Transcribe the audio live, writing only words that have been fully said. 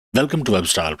Welcome to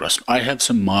WebStyle. I have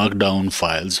some Markdown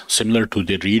files similar to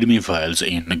the README files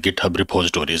in GitHub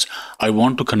repositories. I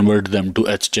want to convert them to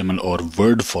HTML or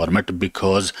Word format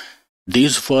because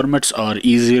these formats are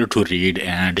easier to read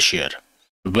and share.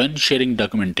 When sharing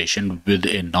documentation with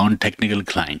a non-technical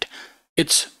client,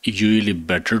 it's usually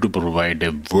better to provide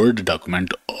a Word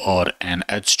document or an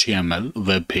HTML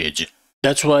web page.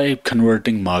 That's why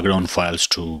converting Markdown files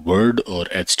to Word or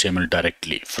HTML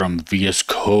directly from VS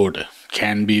Code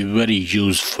can be very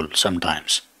useful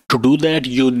sometimes. To do that,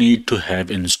 you need to have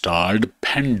installed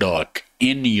Pandoc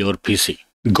in your PC.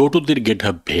 Go to the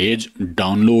GitHub page,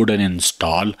 download and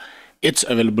install. It's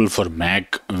available for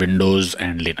Mac, Windows,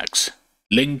 and Linux.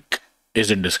 Link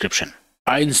is in description.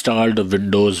 I installed a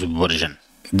Windows version.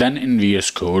 Then in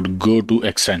VS Code, go to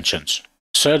Extensions.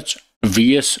 Search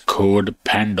VSCode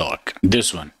Pandoc,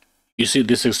 this one. You see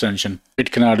this extension?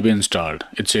 It cannot be installed.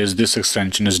 It says this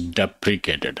extension is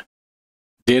deprecated.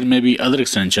 There may be other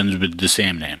extensions with the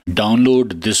same name.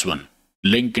 Download this one.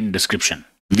 Link in description.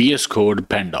 VSCode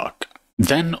Pandoc.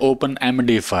 Then open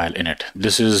MD file in it.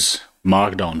 This is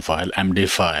Markdown file, MD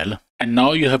file. And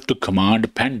now you have to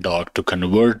command Pandoc to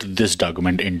convert this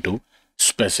document into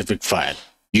specific file.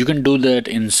 You can do that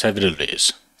in several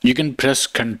ways. You can press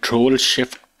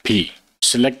CTRL+SHIFT+P.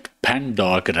 Select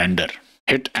Pandoc render.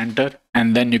 Hit enter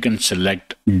and then you can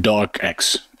select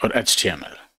docx or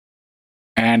HTML.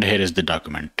 And here is the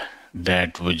document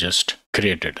that we just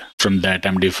created from that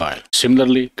MD file.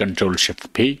 Similarly,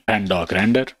 CTRL+SHIFT+P, Pandoc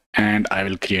render, and I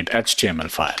will create HTML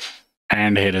file.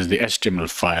 And here is the HTML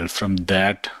file from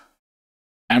that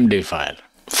MD file.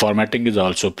 Formatting is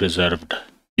also preserved.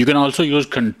 You can also use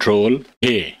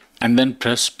CTRL+A and then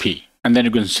press P. And then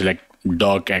you can select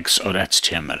docx or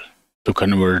HTML to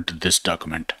convert this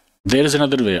document. There is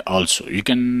another way also. You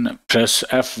can press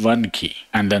F1 key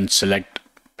and then select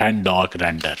Pandoc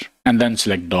render and then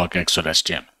select docx or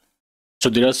HTML. So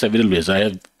there are several ways. I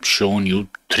have shown you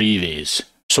 3 ways.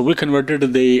 So we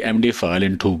converted the MD file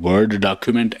into Word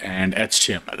document and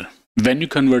HTML. When you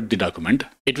convert the document,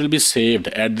 it will be saved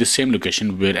at the same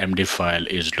location where MD file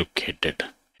is located.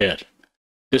 Here.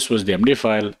 This was the MD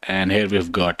file, and here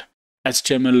we've got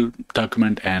HTML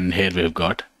document, and here we've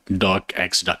got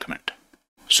docx document.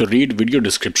 So read video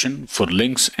description for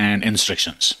links and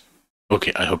instructions.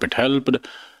 Okay, I hope it helped.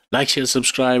 Like, share,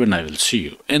 subscribe, and I will see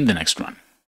you in the next one.